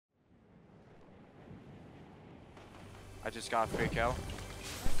I just got a free kill.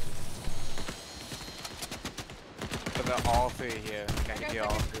 So they're all three here. Can you hear all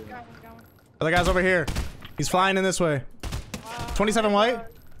three? Other guy's over here. He's flying in this way. 27 white.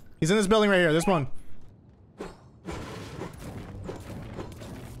 He's in this building right here. This one.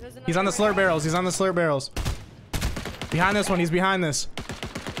 He's on the slurp barrels. He's on the slurp barrels. Behind this one. He's behind this.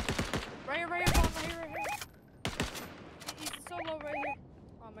 Right here, right here, right here. He's so low right here.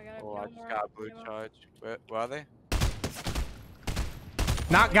 Oh my god. Oh, I just got a blue charge. Where are they?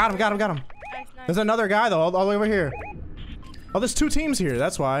 Got him. Nice. There's another guy though, all the way over here. Oh, there's two teams here.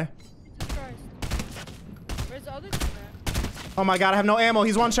 That's why. Jesus Christ. Where's the other team at? Oh my god, I have no ammo.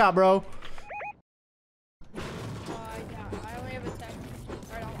 He's one shot, bro. I only have a tech.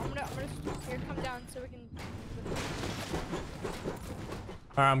 Alright, I'm gonna here, come down so we can.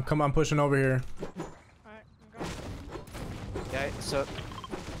 Alright, I'm pushing over here. Alright, I'm going. Yeah, so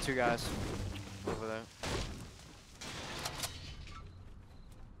two guys over there.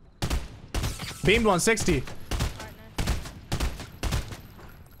 Beamed 160. Alright, nice.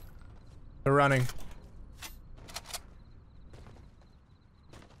 They're running.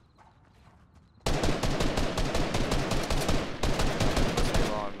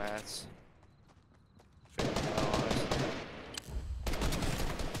 Long mats.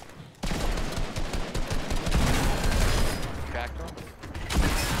 Cracked one.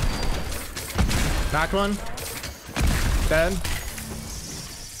 Knocked one. Dead.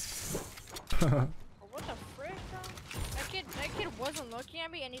 What the frick, bro? That kid wasn't looking at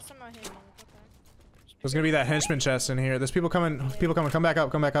me and he somehow hit me. What the heck? There's gonna be that henchman chest in here. There's people coming. People coming. Come back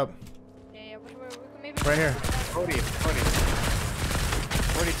up. Come back up. Yeah, we can maybe. Right here. 40,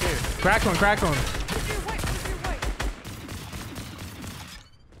 42. Cracked one. Cracked one. Who's your white?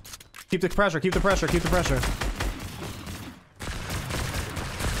 Keep the pressure. Keep the pressure. Keep the pressure.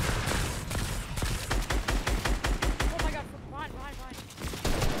 Oh my god, behind.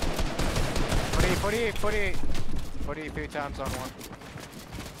 48. 43 times on one.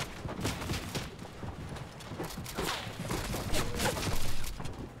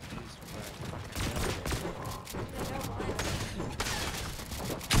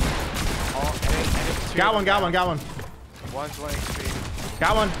 Got one. One's 1 HP.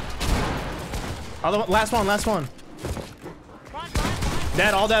 Got one. Other one. Last one. Behind.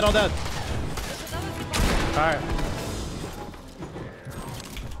 Dead. All dead. There's another team behind. All right.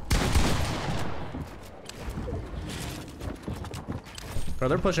 Bro,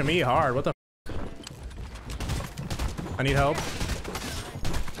 they're pushing me hard. What the f? I need help.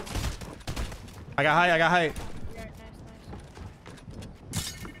 I got height. Yeah,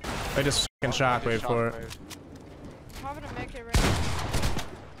 nice. I just fucking shockwave for it. I'm having to make it right now.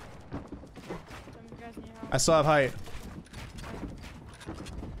 Some of you guys need help. I still have height.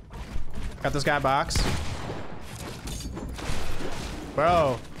 Got this guy box.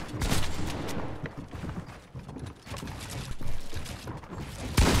 Bro.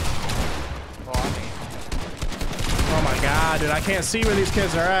 Oh my god, dude. I can't see where these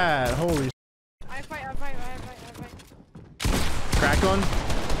kids are at. Holy sh. I fight. Cracked one.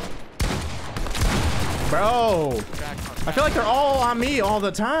 Bro. I feel like they're all on me all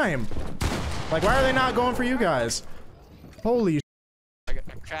the time. Like, why are they not going for you guys? Holy sh. I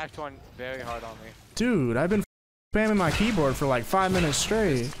cracked one very hard on me. Dude, I've been spamming my keyboard for like 5 minutes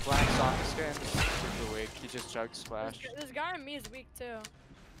straight. Black soccer skin. Super weak. He just chugged splash. This guy on me is weak too.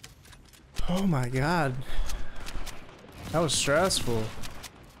 Oh my god. That was stressful.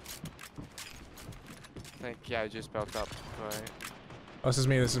 I think, yeah, I just built up. Right. Oh, this is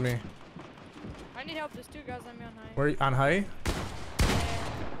me. I need help. There's two guys on me on high. Where you, on height? Yeah,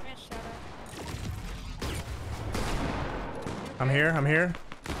 man, shout out. I'm here.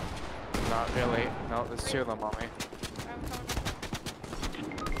 Not really. No, there's two of them on me. I'm coming.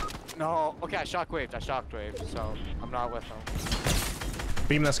 No. Okay, I shockwaved, so I'm not with them.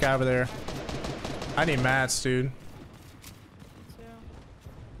 Beam this guy over there. I need mats, dude. Two.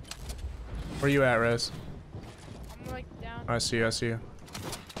 Where you at, Rez? I'm like down. I see you. Where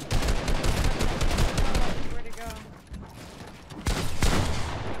to go?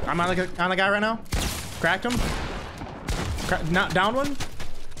 I'm on a guy right now. Cracked him. Not down one.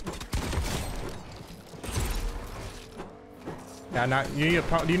 Yeah, not you need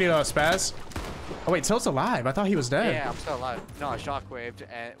a. Do you need a spaz? Oh wait, Tilt's alive. I thought he was dead. Yeah, I'm still alive. No, I shockwaved,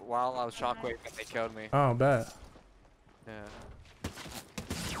 and while I was shockwaving, they killed me. Oh, bet. Yeah.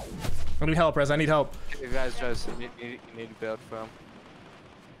 I need help, Rez. I need help. You guys just you need to build from.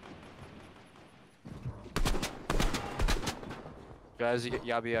 Guys,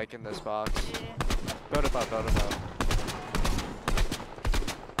 y'all be like in this box. Yeah. Build him up.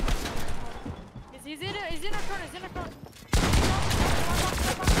 He's in a corner.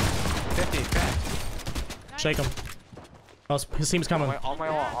 50, crack. Shake him. Oh, his team's coming. On my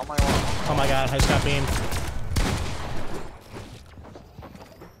wall, on my wall. Oh my god, I just got beamed.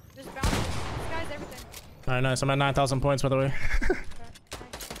 Just bounce. This guy's everything. Alright, nice. I'm at 9,000 points, by the way. Okay,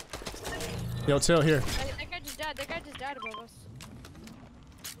 nice. Yo, Till, here. That guy just died. That guy just died above us.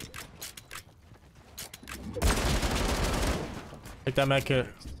 Take that med kit.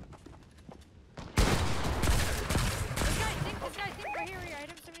 This guy, think right here, I hit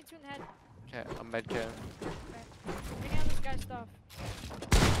him 72 in the head. Okay, I'm med kit. Okay. Taking out this guy's stuff.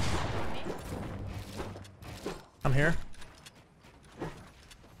 Me? I'm here.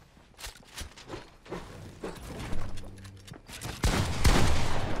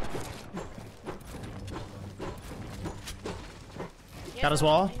 Yeah, Got his no,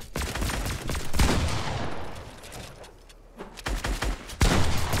 wall.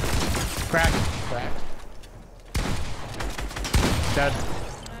 Crack. Crack. Dead. Nice.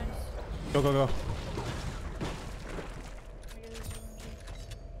 Go, go, go. Let me get this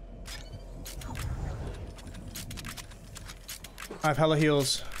UMG. I have hella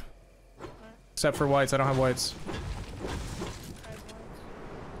heals. Alright, Except for whites. I don't have whites.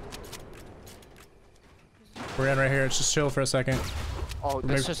 guys, We're in right here. It's just chill for a second. Oh,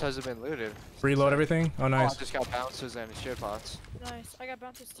 Maybe- this just hasn't been looted. Reload everything. Oh, Oh, I nice. just got bounces and shit pots. nice. I got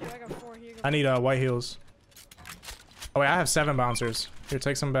bounces too. I got 4 here. I need white heals. Oh wait, I have 7 bouncers. Here,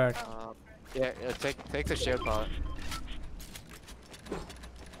 take some back. Yeah, take the shit pot.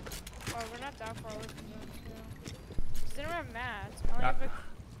 Oh, we're not that far away from them. So. Does anyone have mats? I only have like,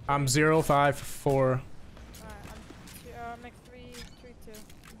 I'm 054. alright, I'm like 3, 2.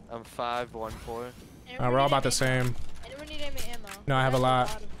 I'm 514. We're all about the same. Anyone need any ammo? No, I have a lot.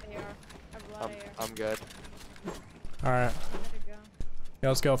 of AR. I have a lot of AR. I'm good. All right. There we go. Yeah,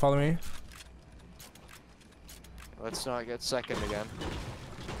 let's go. Follow me. Let's not get second again.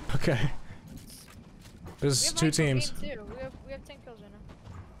 Okay. We There's have 2 lights on teams. game too. We have 10 kills right now.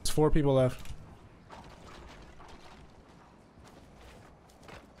 There's 4 people left.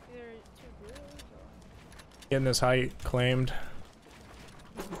 Either 2 blues or Getting this height claimed.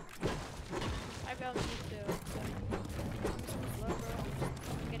 I found me too. So. This one's low, bro.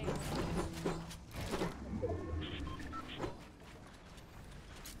 I'm getting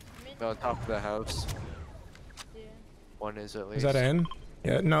No, top of the house. yeah. One is at least. Is that in?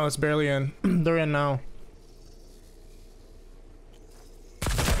 Yeah, no, it's barely in. They're in now. I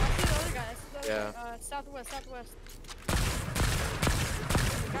see the other guy. I see the other Yeah. guy. Southwest.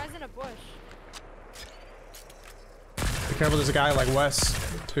 The guy's in a bush. Be careful, there's a guy like west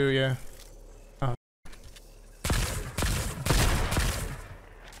too, yeah. Oh.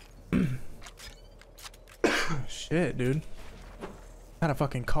 Shit, dude. I had a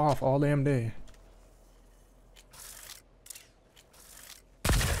fucking cough all damn day.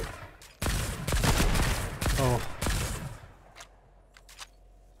 Oh.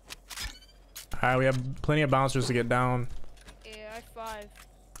 Alright, we have plenty of bouncers to get down. Yeah, I have 5.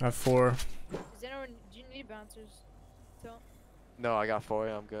 I have 4. Is anyone? Do you need bouncers? Don't. No, I got 4.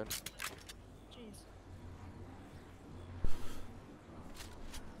 I'm good. Jeez.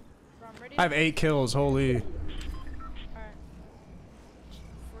 Bro, I'm ready. I have 8 kills, holy. Alright.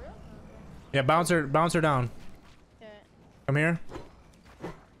 For real? Okay. Yeah, bouncer down. Yeah. Come here.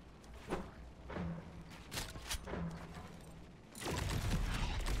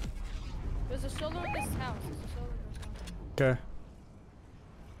 There's a solo in this house. Okay.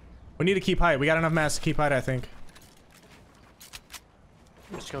 We need to keep height. We got enough mass to keep height, I think.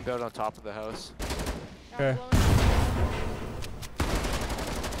 I'm just gonna build on top of the house. Okay. On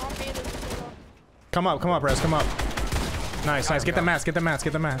me, there's a solo. Come up, Rez, come up. Nice, nice. Get the mats, get the mats,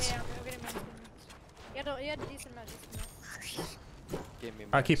 get the mats. Yeah, I'm getting mats. He had a decent match. Give me.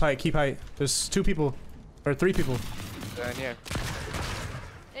 Alright, keep height. There's 2 people. Or 3 people. Down here.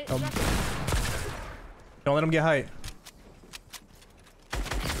 Hey, Um, drop it. Don't let them get height.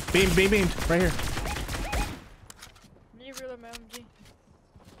 Beamed. Right here. Need to reload my MG.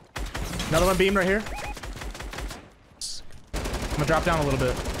 Another one beamed right here. I'm gonna drop down a little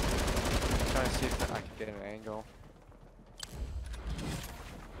bit. Trying to see if I can get an angle.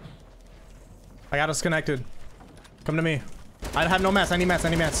 I got us connected. Come to me. I have no mats. I need mats.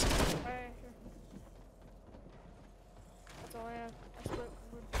 Alright, sure. That's all I have. I split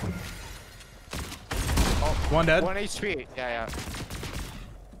wood. Oh, One dead. 1 HP. Yeah.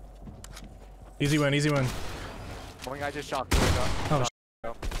 Easy win. One guy just shot through.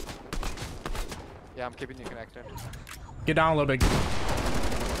 Oh, Yeah, I'm keeping you connected. get down a little bit.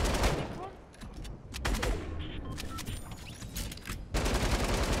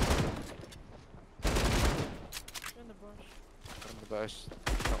 In the bush. From the bush.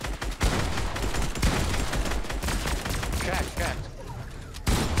 Oh. Cracked, cracked.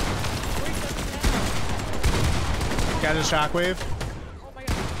 Got a shockwave. Oh my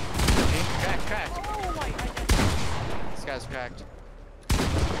god. Cracked, cracked. Oh my god. This guy's cracked.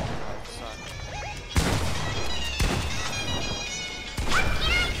 Suck.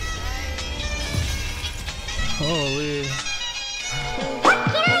 Holy.